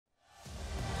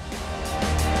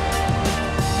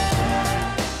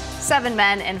7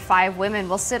 men and 5 women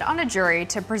will sit on a jury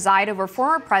to preside over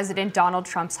former President Donald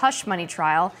Trump's hush money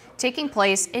trial taking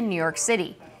place in New York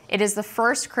City. It is the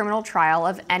first criminal trial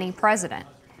of any president.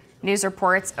 News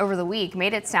reports over the week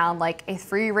made it sound like a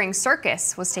three-ring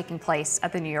circus was taking place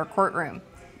at the New York courtroom.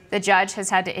 The judge has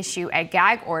had to issue a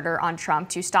gag order on Trump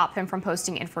to stop him from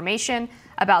posting information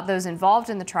about those involved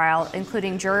in the trial,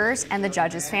 including jurors and the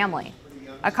judge's family.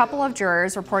 A couple of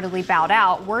jurors reportedly bowed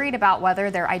out, worried about whether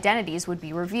their identities would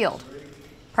be revealed.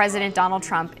 President Donald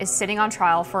Trump is sitting on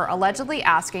trial for allegedly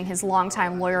asking his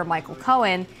longtime lawyer Michael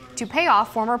Cohen to pay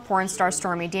off former porn star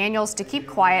Stormy Daniels to keep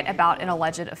quiet about an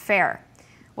alleged affair.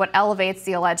 What elevates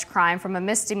the alleged crime from a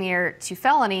misdemeanor to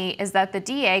felony is that the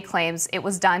DA claims it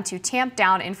was done to tamp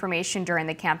down information during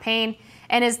the campaign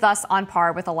and is thus on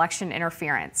par with election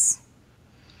interference.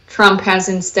 Trump has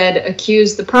instead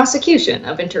accused the prosecution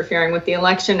of interfering with the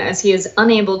election as he is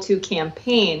unable to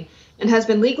campaign and has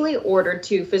been legally ordered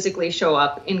to physically show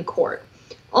up in court.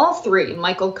 All three,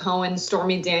 Michael Cohen,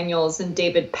 Stormy Daniels, and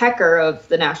David Pecker of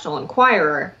the National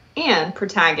Enquirer, and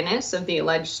protagonists of the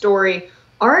alleged story,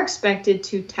 are expected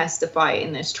to testify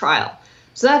in this trial.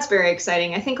 So that's very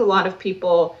exciting. I think a lot of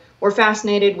people were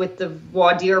fascinated with the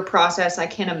voir dire process. I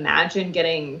can't imagine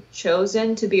getting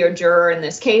chosen to be a juror in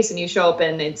this case, and you show up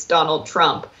and it's Donald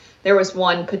Trump. There was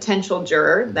one potential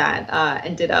juror that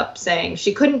ended up saying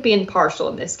she couldn't be impartial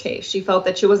in this case. She felt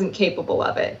that she wasn't capable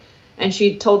of it. And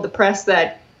she told the press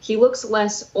that he looks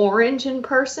less orange in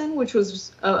person, which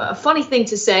was a funny thing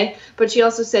to say. But she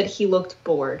also said he looked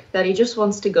bored, that he just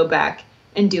wants to go back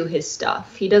and do his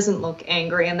stuff. He doesn't look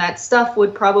angry, and that stuff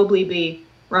would probably be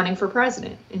running for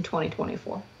president in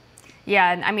 2024.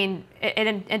 Yeah, and I mean,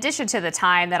 in addition to the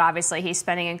time that obviously he's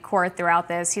spending in court throughout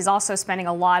this, he's also spending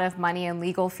a lot of money in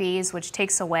legal fees, which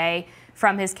takes away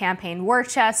from his campaign war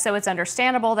chest. So it's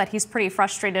understandable that he's pretty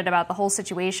frustrated about the whole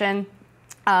situation.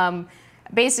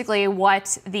 Basically,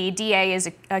 what the DA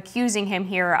is accusing him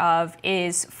here of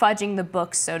is fudging the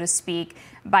books, so to speak,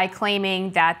 by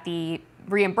claiming that the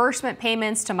reimbursement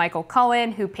payments to Michael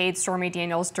Cohen, who paid Stormy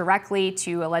Daniels directly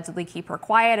to allegedly keep her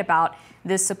quiet about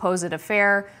this supposed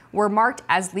affair, were marked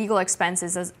as legal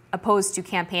expenses as opposed to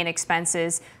campaign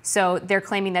expenses. So they're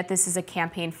claiming that this is a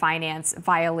campaign finance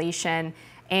violation.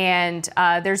 And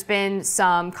there's been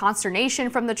some consternation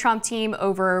from the Trump team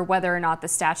over whether or not the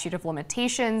statute of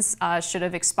limitations should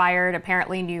have expired.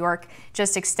 Apparently, New York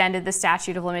just extended the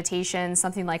statute of limitations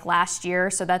something like last year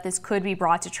so that this could be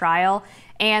brought to trial.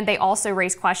 And they also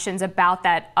raised questions about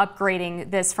that upgrading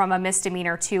this from a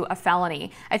misdemeanor to a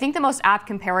felony. I think the most apt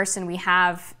comparison we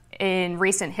have in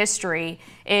recent history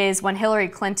is when Hillary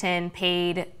Clinton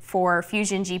paid for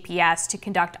Fusion GPS to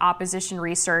conduct opposition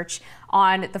research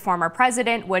on the former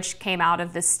president, which came out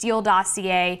of the Steele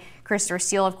dossier. Christopher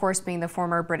Steele, of course, being the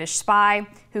former British spy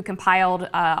who compiled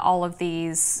all of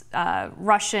these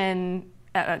Russian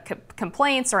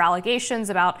complaints or allegations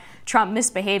about Trump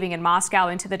misbehaving in Moscow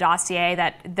into the dossier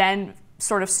that then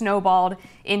sort of snowballed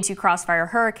into Crossfire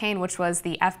Hurricane, which was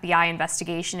the FBI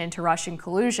investigation into Russian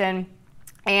collusion.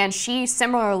 And she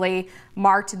similarly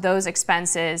marked those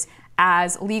expenses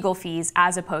as legal fees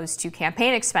as opposed to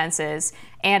campaign expenses.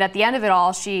 And at the end of it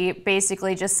all, she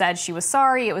basically just said she was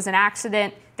sorry, it was an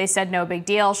accident. They said no big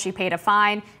deal, she paid a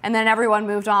fine, and then everyone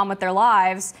moved on with their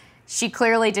lives. She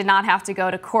clearly did not have to go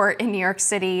to court in New York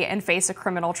City and face a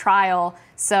criminal trial.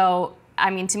 So, I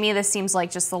mean, to me, this seems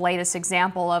like just the latest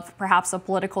example of perhaps a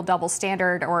political double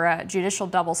standard or a judicial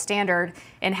double standard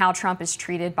in how Trump is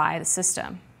treated by the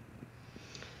system.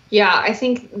 Yeah, I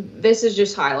think this is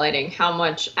just highlighting how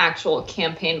much actual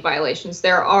campaign violations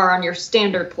there are on your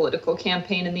standard political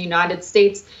campaign in the United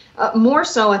States, more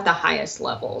so at the highest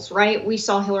levels, right? We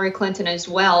saw Hillary Clinton as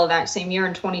well that same year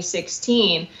in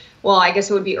 2016. Well, I guess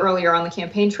it would be earlier on the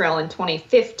campaign trail in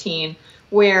 2015,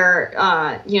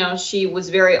 where, she was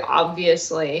very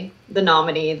obviously the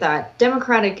nominee that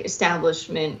Democratic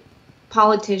establishment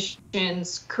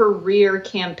politicians, career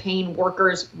campaign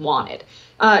workers wanted.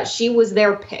 She was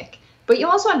their pick. But you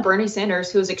also had Bernie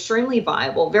Sanders, who was extremely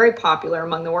viable, very popular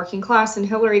among the working class, and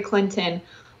Hillary Clinton,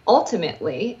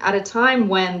 ultimately, at a time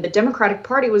when the Democratic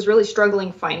Party was really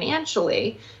struggling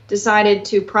financially, decided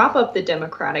to prop up the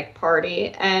Democratic Party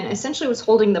and essentially was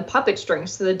holding the puppet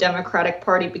strings to the Democratic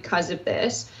Party because of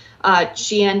this.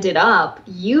 She ended up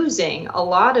using a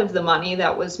lot of the money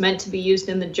that was meant to be used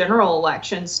in the general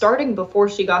election, starting before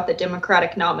she got the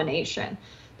Democratic nomination.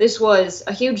 This was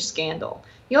a huge scandal.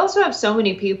 You also have so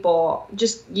many people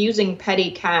just using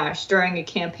petty cash during a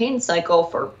campaign cycle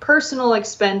for personal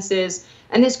expenses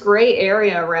And this gray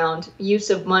area around use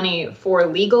of money for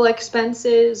legal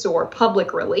expenses or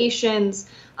public relations,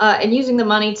 and using the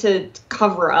money to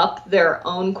cover up their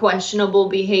own questionable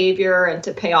behavior and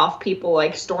to pay off people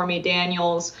like Stormy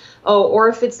Daniels. Oh, or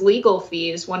if it's legal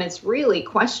fees when it's really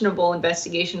questionable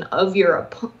investigation of your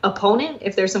opponent,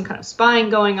 if there's some kind of spying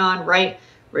going on, right?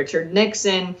 Richard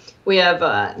Nixon. We have,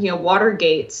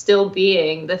 Watergate still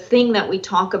being the thing that we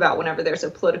talk about whenever there's a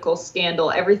political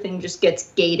scandal. Everything just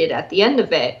gets gated at the end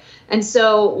of it. And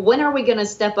so when are we going to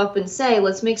step up and say,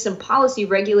 let's make some policy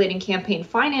regulating campaign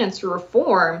finance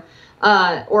reform,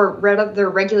 or rather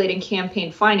regulating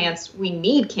campaign finance? We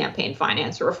need campaign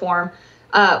finance reform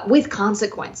with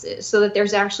consequences so that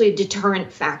there's actually a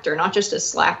deterrent factor, not just a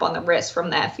slap on the wrist from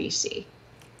the FEC.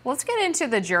 Let's get into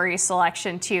the jury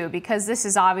selection, too, because this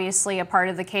is obviously a part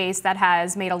of the case that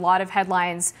has made a lot of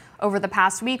headlines over the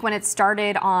past week. When it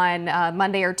started on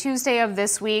Monday or Tuesday of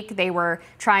this week, they were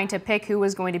trying to pick who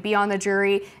was going to be on the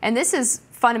jury. And this is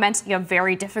fundamentally a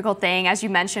very difficult thing. As you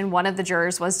mentioned, one of the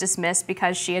jurors was dismissed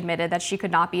because she admitted that she could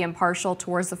not be impartial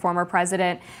towards the former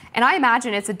president. And I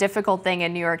imagine it's a difficult thing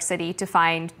in New York City to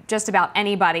find just about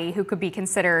anybody who could be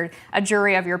considered a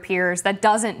jury of your peers that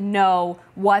doesn't know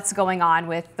what's going on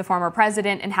with the former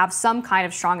president and have some kind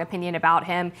of strong opinion about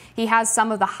him. He has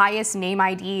some of the highest name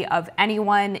ID of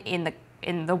anyone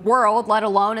in the world, let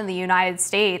alone in the United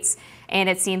States. And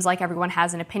it seems like everyone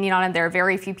has an opinion on him. There are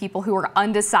very few people who are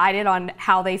undecided on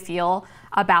how they feel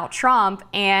about Trump.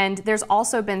 And there's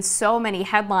also been so many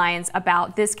headlines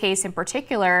about this case in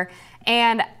particular.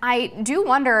 And I do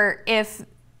wonder if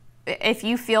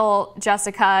you feel,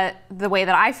 Jessica, the way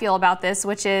that I feel about this,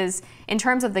 which is in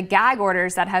terms of the gag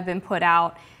orders that have been put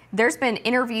out. There's been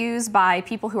interviews by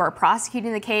people who are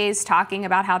prosecuting the case talking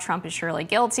about how Trump is surely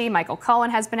guilty. Michael Cohen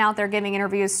has been out there giving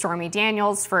interviews. Stormy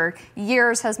Daniels for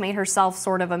years has made herself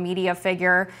sort of a media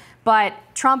figure. But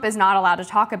Trump is not allowed to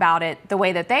talk about it the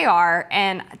way that they are.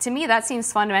 And to me, that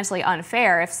seems fundamentally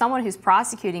unfair. If someone who's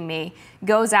prosecuting me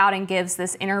goes out and gives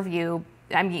this interview,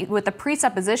 I mean, with the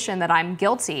presupposition that I'm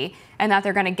guilty and that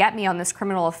they're going to get me on this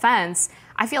criminal offense,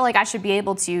 I feel like I should be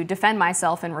able to defend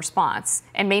myself in response,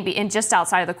 and maybe in just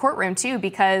outside of the courtroom too,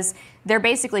 because they're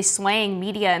basically swaying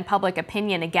media and public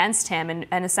opinion against him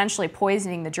and essentially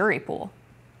poisoning the jury pool.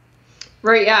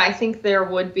 Right. Yeah, I think there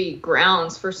would be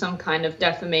grounds for some kind of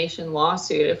defamation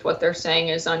lawsuit if what they're saying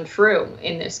is untrue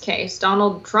in this case.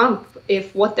 Donald Trump,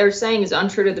 if what they're saying is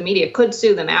untrue to the media, could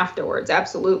sue them afterwards.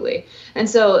 Absolutely. And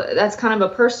so that's kind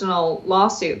of a personal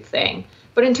lawsuit thing.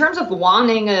 But in terms of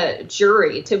wanting a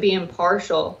jury to be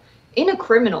impartial in a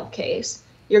criminal case,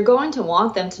 you're going to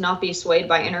want them to not be swayed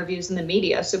by interviews in the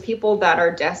media. So people that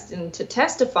are destined to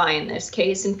testify in this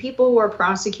case and people who are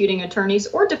prosecuting attorneys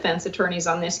or defense attorneys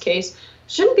on this case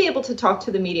shouldn't be able to talk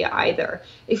to the media either.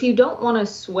 If you don't want to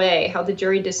sway how the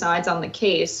jury decides on the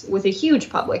case with a huge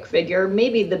public figure,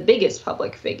 maybe the biggest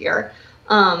public figure,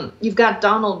 you've got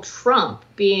Donald Trump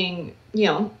being,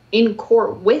 in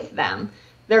court with them.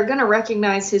 They're going to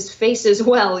recognize his face as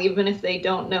well, even if they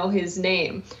don't know his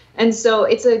name. And so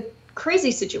it's a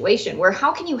crazy situation where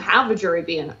how can you have a jury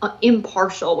be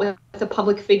impartial with a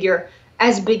public figure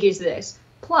as big as this?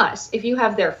 Plus, if you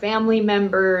have their family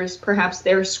members, perhaps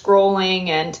they're scrolling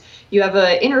and you have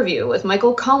an interview with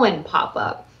Michael Cohen pop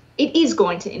up, it is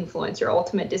going to influence your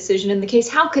ultimate decision in the case.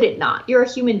 How could it not? You're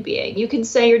a human being. You can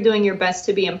say you're doing your best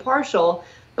to be impartial,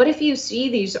 but if you see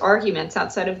these arguments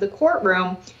outside of the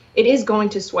courtroom, it is going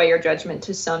to sway your judgment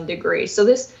to some degree. So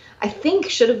this, I think,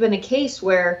 should have been a case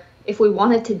where if we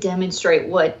wanted to demonstrate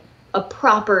what a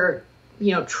proper,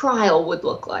 trial would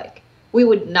look like, we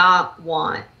would not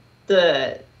want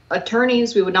the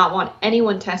attorneys, we would not want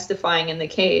anyone testifying in the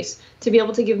case to be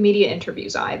able to give media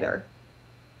interviews either.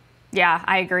 Yeah,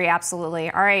 I agree. Absolutely.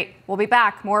 All right. We'll be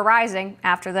back. More Rising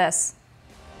after this.